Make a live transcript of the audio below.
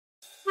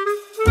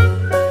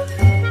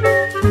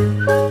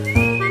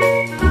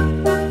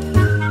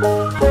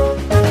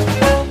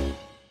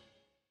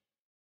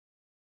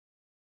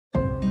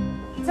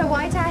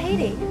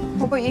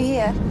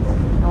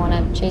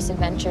chase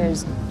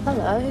adventures.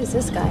 Hello, who's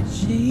this guy?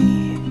 She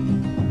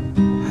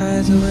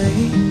hides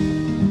away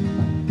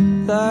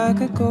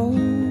like a ghost.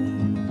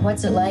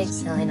 What's it like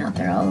sailing out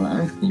there all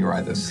alone? You're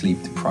either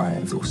sleep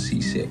deprived or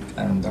seasick,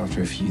 and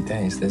after a few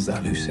days, there's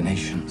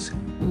hallucinations.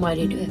 Why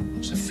do you do it?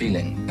 It's a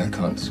feeling I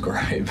can't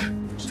describe.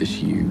 It's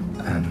just you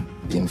and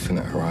the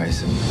infinite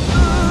horizon.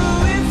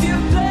 Oh, if you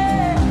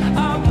play,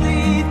 I'll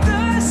bleed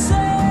the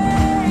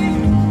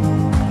same.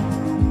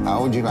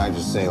 How would you like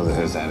to sail the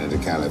Hosanna to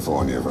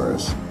California for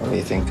us? What do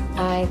you think?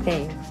 I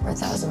think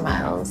 4,000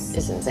 miles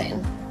is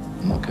insane.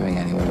 I'm not going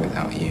anywhere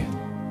without you.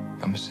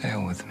 Come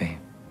sail with me.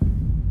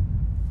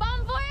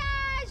 Bon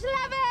voyage,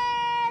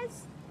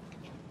 lovers!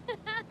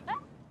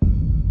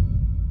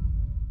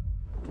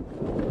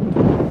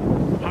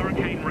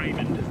 Hurricane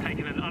Raymond has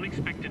taken an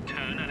unexpected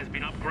turn and has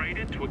been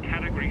upgraded to a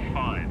Category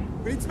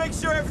 5. We need to make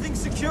sure everything's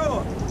secure.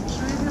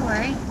 Don't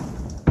worry.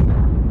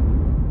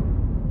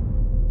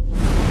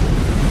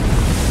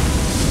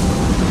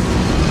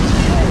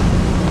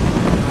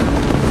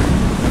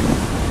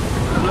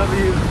 I love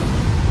you.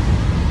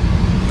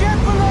 Get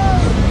below!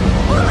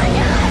 Oh my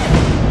God!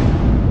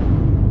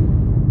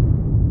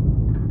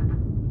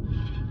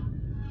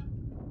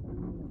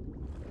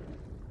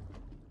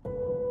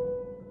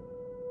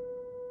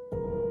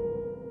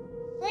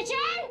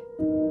 Richard!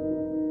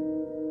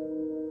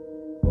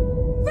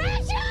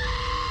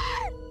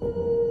 Richard!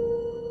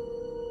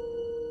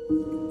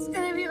 It's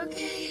gonna be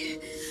okay.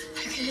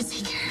 I'm gonna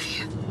take care of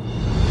you.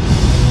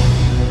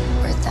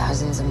 We're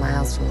thousands of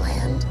miles from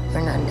land.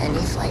 We're not in any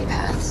flight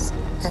paths.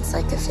 That's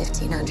like a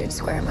 1,500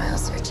 square mile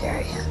search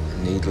area.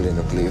 A needle in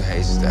a blue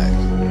haystack.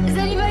 Is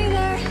anybody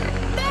there?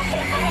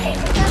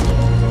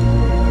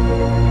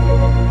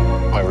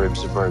 My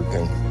ribs are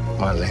broken.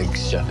 My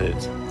legs shattered.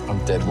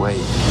 I'm dead weight.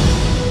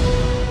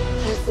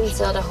 I've been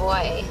sailed to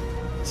Hawaii.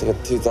 It's like a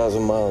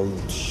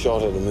 2,000-mile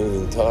shot at a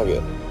moving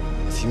target.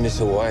 If you miss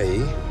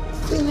Hawaii,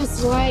 If we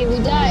miss Hawaii, we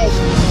die.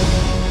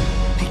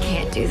 I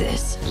can't do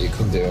this. you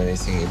can do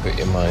anything you put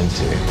your mind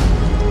to.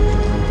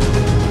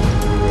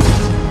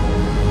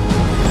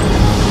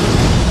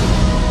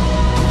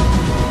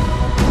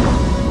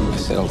 I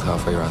sailed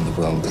halfway around the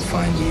world to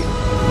find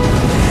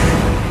you.